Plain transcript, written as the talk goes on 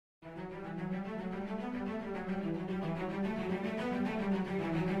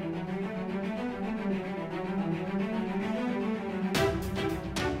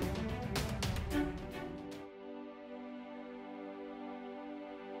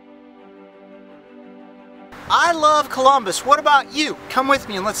I love Columbus. What about you? Come with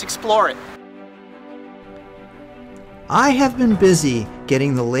me and let's explore it. I have been busy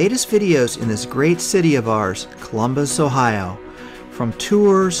getting the latest videos in this great city of ours, Columbus, Ohio. From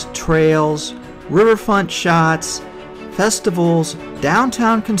tours, trails, riverfront shots, festivals,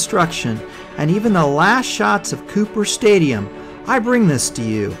 downtown construction, and even the last shots of Cooper Stadium, I bring this to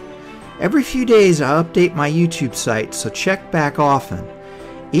you. Every few days I update my YouTube site, so check back often.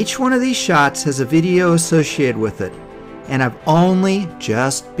 Each one of these shots has a video associated with it, and I've only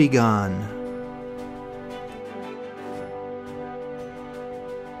just begun.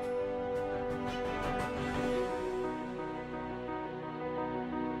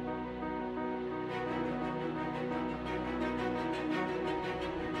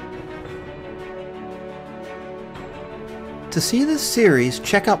 To see this series,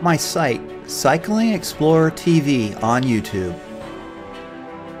 check out my site, Cycling Explorer TV on YouTube.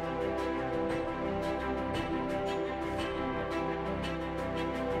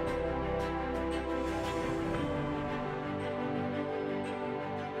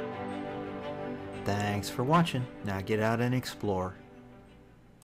 Thanks for watching. Now get out and explore.